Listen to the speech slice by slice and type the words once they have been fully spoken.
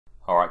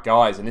Alright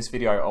guys, in this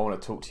video I want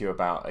to talk to you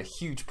about a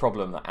huge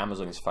problem that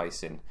Amazon is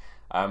facing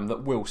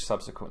that will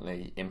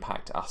subsequently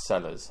impact us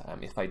sellers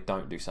if they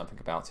don't do something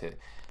about it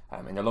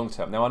in the long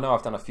term. Now I know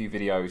I've done a few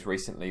videos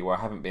recently where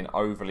I haven't been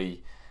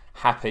overly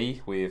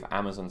happy with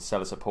Amazon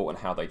seller support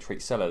and how they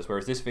treat sellers,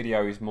 whereas this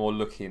video is more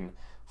looking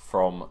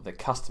from the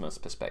customer's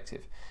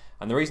perspective.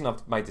 And the reason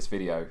I've made this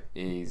video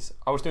is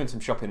I was doing some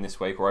shopping this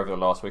week, or over the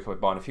last week I was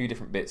buying a few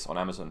different bits on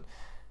Amazon,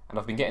 and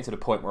I've been getting to the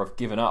point where I've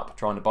given up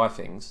trying to buy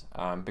things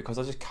because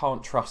I just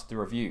can't trust the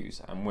reviews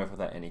and whether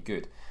they're any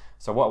good.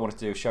 So what I wanted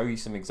to do is show you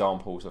some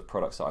examples of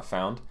products that I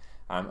found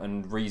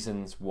and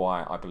reasons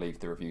why I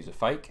believe the reviews are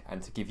fake,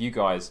 and to give you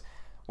guys,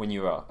 when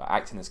you are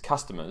acting as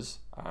customers,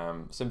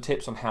 some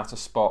tips on how to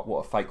spot what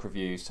are fake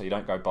reviews so you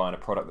don't go buying a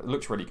product that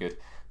looks really good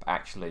but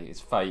actually is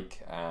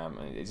fake and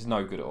it's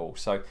no good at all.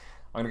 So I'm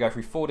going to go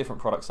through 4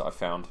 different products that I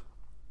found.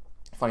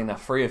 Funny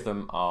enough, 3 of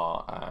them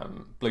are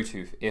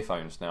Bluetooth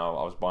earphones. Now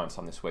I was buying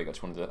some this week, I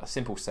just wanted a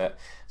simple set,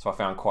 so I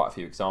found quite a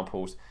few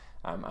examples,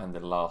 and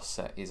the last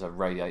set is a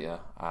radiator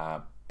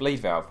bleed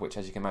valve, which,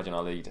 as you can imagine, I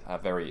lead a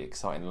very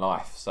exciting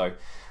life. So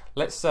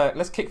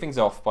let's kick things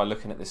off by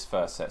looking at this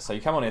first set. So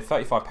you come on here,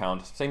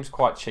 £35, seems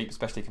quite cheap,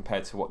 especially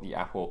compared to what the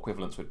Apple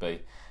equivalents would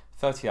be.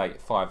 38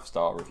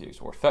 5-star reviews,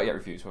 or 38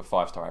 reviews with a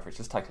 5-star average.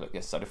 Let's take a look.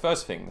 Yes, so the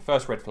first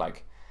red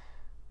flag,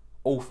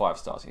 all 5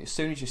 stars. As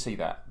soon as you see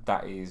that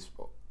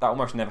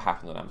almost never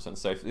happens on Amazon.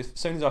 So as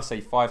soon as I see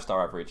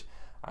 5-star average,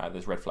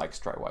 there's red flags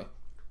straight away.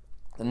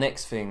 The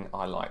next thing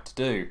I like to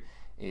do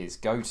is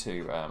go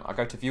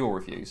to view all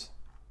reviews.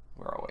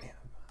 Where are we?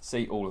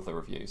 See all of the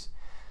reviews.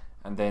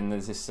 And then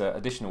there's this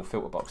additional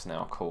filter box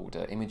now called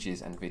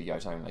images and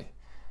videos only.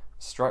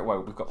 Straight away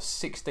we've got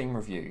 16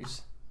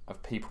 reviews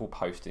of people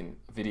posting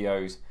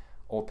videos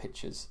or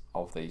pictures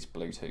of these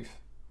Bluetooth.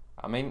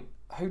 I mean,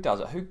 who does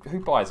it? Who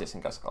buys this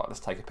and goes, oh,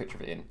 let's take a picture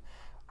of it in?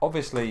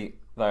 Obviously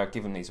they are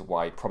giving these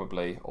away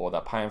probably, or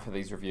they're paying for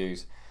these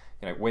reviews.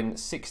 You know, when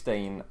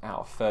 16 out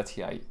of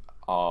 38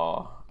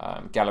 are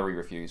gallery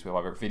reviews with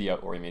either video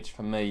or image,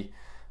 for me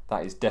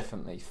that is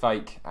definitely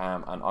fake,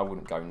 and I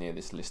wouldn't go near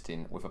this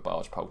listing with a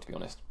barge pole, to be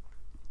honest.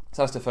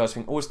 So that's the first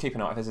thing. Always keep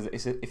an eye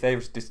if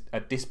there's a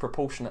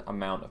disproportionate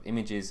amount of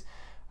images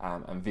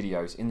and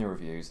videos in the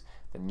reviews,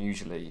 then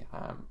usually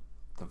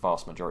the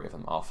vast majority of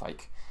them are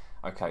fake.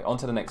 Okay, on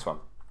to the next one.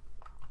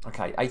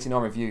 Okay,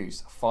 89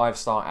 reviews,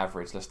 5-star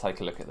average. Let's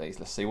take a look at these.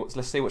 Let's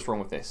see what's wrong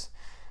with this.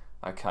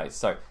 Okay,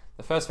 so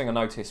the first thing I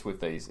noticed with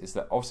these is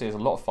that obviously there's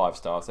a lot of 5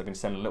 stars. They've been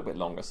selling a little bit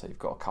longer, so you've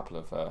got a couple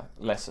of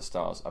lesser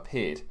stars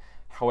appeared.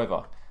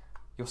 However,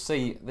 you'll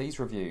see these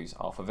reviews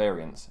are for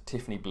variants: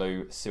 Tiffany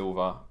blue,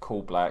 silver,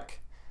 cool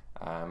black,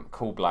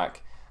 cool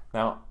black.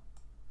 Now,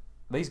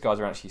 these guys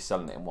are actually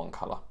selling it in one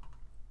color.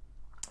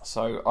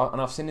 So,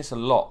 and I've seen this a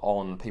lot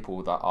on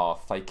people that are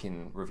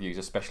faking reviews,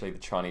 especially the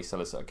Chinese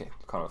sellers that get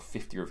kind of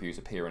 50 reviews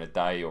appear in a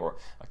day or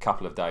a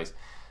couple of days.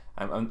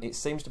 And it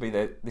seems to be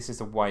that this is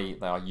the way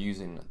they are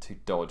using to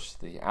dodge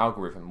the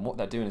algorithm. What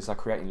they're doing is they're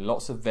creating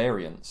lots of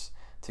variants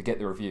to get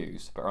the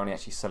reviews, but are only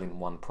actually selling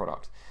one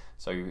product.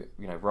 So, you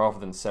know, rather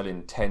than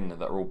selling 10 that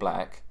are all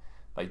black,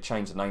 they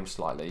change the name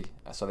slightly,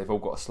 so they've all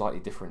got a slightly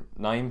different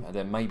name, and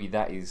then maybe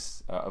that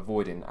is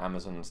avoiding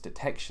Amazon's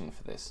detection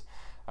for this.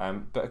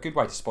 But a good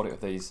way to spot it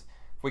with these,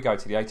 if we go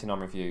to the 89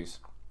 reviews,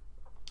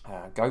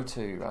 go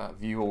to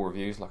view all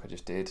reviews like I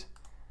just did,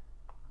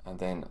 and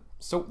then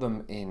sort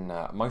them in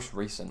most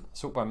recent,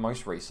 sort by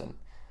most recent,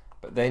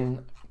 but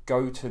then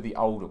go to the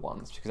older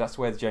ones, because that's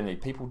where generally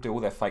people do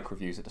all their fake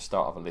reviews at the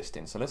start of a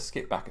listing. So let's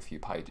skip back a few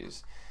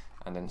pages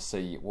and then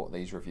see what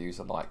these reviews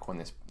are like when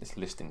this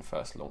listing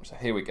first launched. So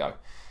here we go,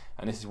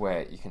 and this is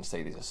where you can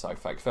see these are so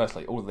fake.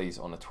 Firstly, all of these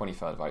on the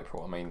 23rd of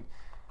April. I mean,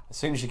 as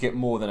soon as you get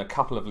more than a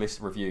couple of list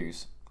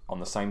reviews on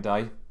the same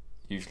day,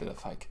 usually they're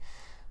fake.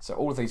 So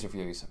all of these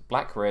reviews: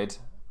 black red,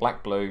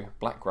 black blue,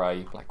 black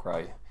grey,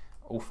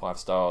 all 5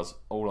 stars,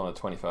 all on the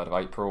 23rd of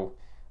April.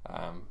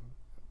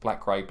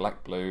 Black grey,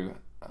 black blue.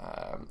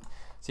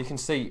 So you can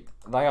see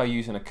they are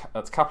using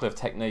a couple of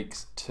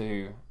techniques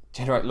to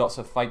generate lots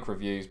of fake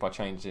reviews by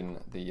changing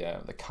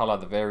the colour,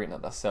 the variant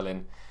that they're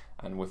selling,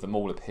 and with them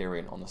all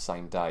appearing on the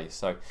same day.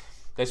 So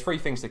there's 3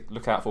 things to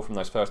look out for from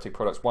those first 2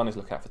 products. One is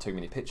look out for too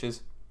many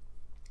pictures.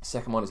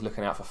 Second one is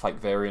looking out for fake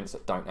variants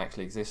that don't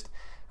actually exist.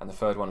 And the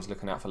third one is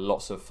looking out for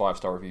lots of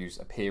 5-star reviews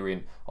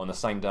appearing on the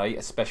same day,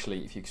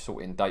 especially if you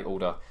sort in date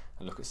order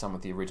and look at some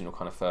of the original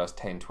kind of first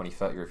 10, 20,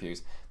 30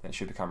 reviews, then it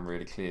should become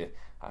really clear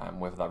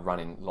whether they're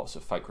running lots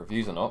of fake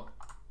reviews or not.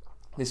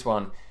 This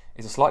one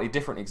is a slightly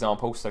different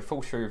example. So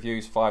full 3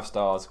 reviews, 5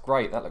 stars,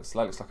 great, that looks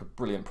like a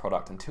brilliant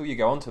product, until you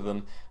go onto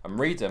them and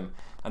read them,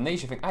 and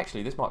these you think,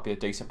 actually this might be a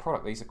decent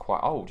product. These are quite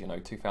old, you know,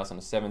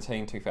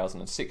 2017,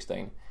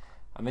 2016,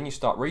 and then you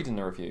start reading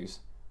the reviews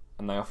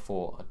and they are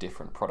for a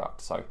different product.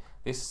 So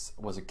this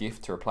was a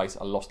gift to replace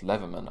a lost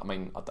Leatherman. I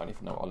mean, I don't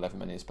even know what a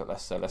Leatherman is, but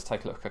let's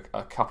take a look at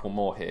a couple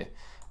more here.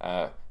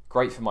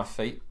 Great for my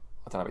feet.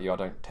 I don't know about you, I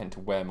don't tend to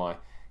wear my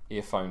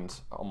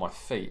earphones on my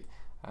feet.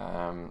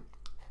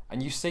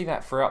 And you see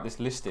that throughout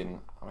this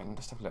listing. I mean,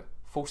 just have a look.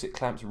 Faucet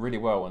clamps really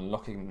well, and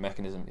locking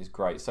mechanism is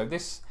great. So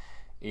this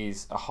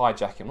is a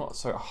hijacking, not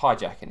so a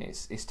hijacking,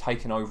 it's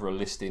taken over a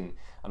listing,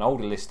 an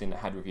older listing that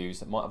had reviews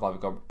that might have either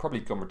probably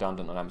gone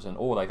redundant on Amazon,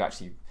 or they've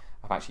actually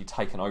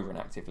taken over an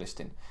active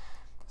listing.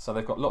 So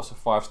they've got lots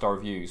of 5-star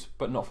reviews,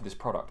 but not for this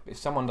product. If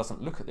someone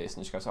doesn't look at this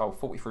and just goes, oh,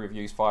 43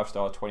 reviews, 5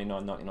 stars,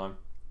 $29.99,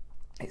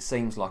 it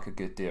seems like a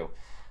good deal.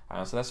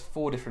 So that's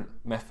 4 different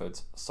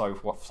methods so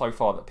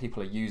far that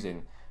people are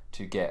using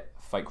to get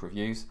fake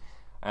reviews.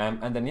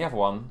 And then the other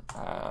one,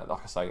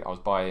 like I say, I was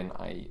buying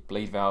a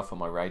bleed valve for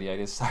my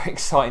radiators, so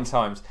exciting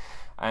times.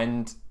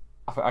 And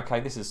I thought, okay,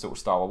 this is the sort of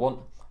style I want.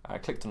 I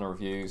clicked on the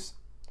reviews.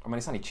 I mean,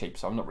 it's only cheap,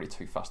 so I'm not really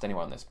too fussed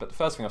anyway on this. But the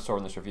first thing I saw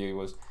in this review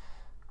was,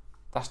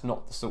 that's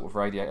not the sort of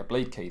radiator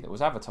bleed key that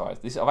was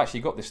advertised. I've actually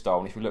got this style,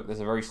 and if you look,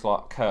 there's a very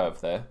slight curve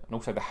there, and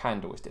also the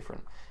handle is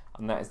different.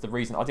 And that is the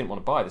reason I didn't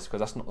want to buy this, because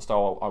that's not the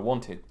style I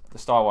wanted. The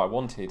style I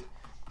wanted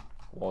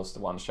was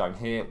the one shown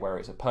here, where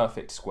it's a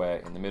perfect square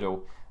in the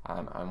middle,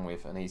 and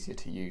with an easier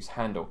to use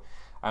handle.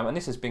 And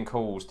this has been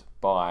caused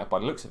by the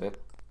looks of it,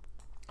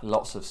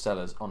 lots of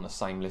sellers on the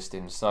same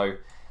listing. So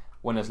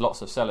when there's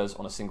lots of sellers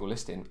on a single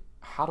listing,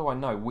 how do I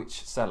know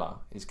which seller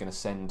is going to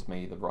send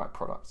me the right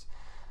products?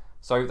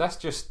 So that's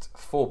just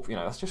 4,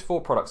 that's just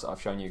 4 products that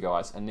I've shown you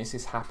guys, and this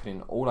is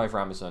happening all over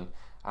Amazon.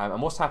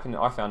 And what's happening,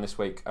 I found this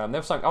week, I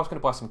was going to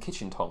buy some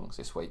kitchen tongs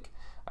this week,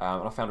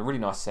 and I found a really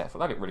nice set. I thought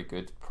that looked really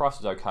good, price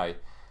was okay,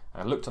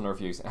 and I looked on the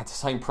reviews and had the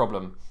same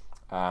problem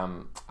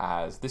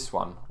as this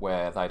one,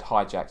 where they'd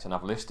hijacked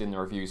another listing, the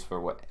reviews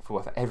for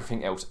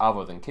everything else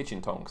other than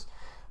kitchen tongs.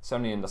 So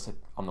in the end I said,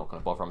 I'm not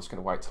going to bother, I'm just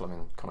going to wait till I'm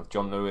in kind of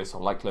John Lewis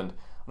or Lakeland,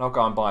 and I'll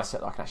go and buy a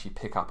set that I can actually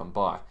pick up and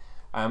buy.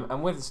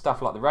 And with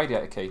stuff like the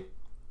radiator key,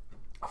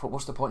 I thought,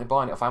 what's the point of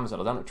buying it off Amazon?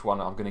 I don't know which one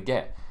I'm going to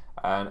get.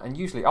 And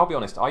usually, I'll be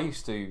honest, I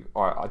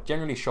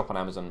generally shop on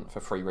Amazon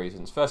for 3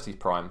 reasons. Firstly,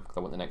 Prime, because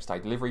I want the next day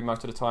delivery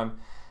most of the time.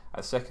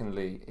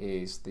 Secondly,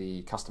 is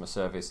the customer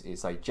service,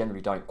 is they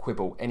generally don't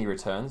quibble any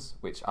returns,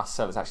 which us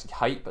sellers actually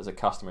hate, but as a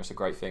customer it's a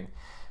great thing.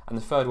 And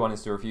the third one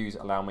is the reviews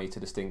allow me to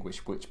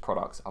distinguish which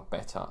products are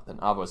better than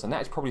others. And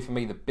that is probably for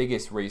me the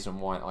biggest reason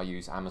why I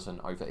use Amazon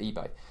over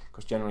eBay,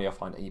 because generally I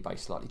find eBay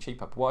slightly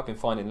cheaper. But what I've been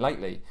finding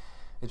lately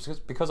is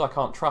because I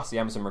can't trust the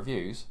Amazon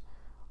reviews,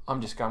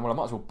 I'm just going, well, I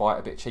might as well buy it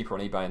a bit cheaper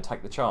on eBay and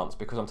take the chance,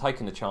 because I'm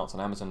taking the chance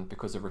on Amazon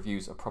because the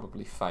reviews are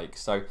probably fake.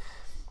 So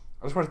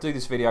I just wanted to do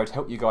this video to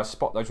help you guys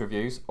spot those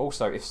reviews.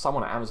 Also, if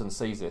someone at Amazon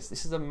sees this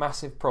is a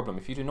massive problem.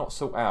 If you do not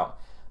sort out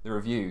the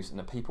reviews and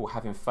the people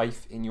having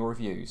faith in your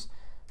reviews,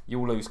 you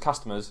will lose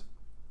customers,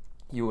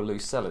 you will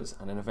lose sellers,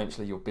 and then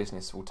eventually your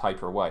business will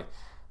taper away.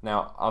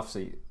 Now,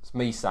 obviously,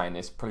 me saying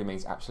this probably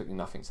means absolutely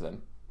nothing to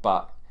them,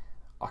 but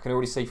I can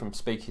already see from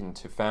speaking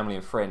to family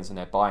and friends and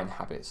their buying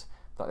habits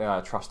that they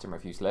are trusting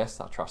reviews less,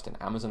 they're trusting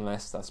Amazon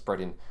less, they're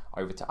spreading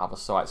over to other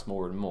sites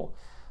more and more.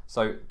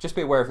 So just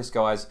be aware of this,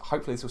 guys.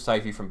 Hopefully this will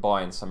save you from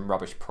buying some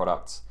rubbish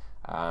products.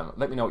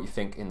 Let me know what you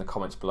think in the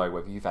comments below,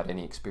 whether you've had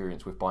any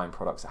experience with buying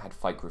products that had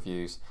fake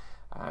reviews.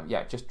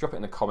 Yeah, just drop it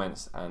in the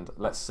comments, and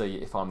let's see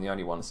if I'm the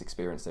only one that's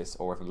experienced this,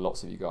 or if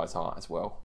lots of you guys are as well.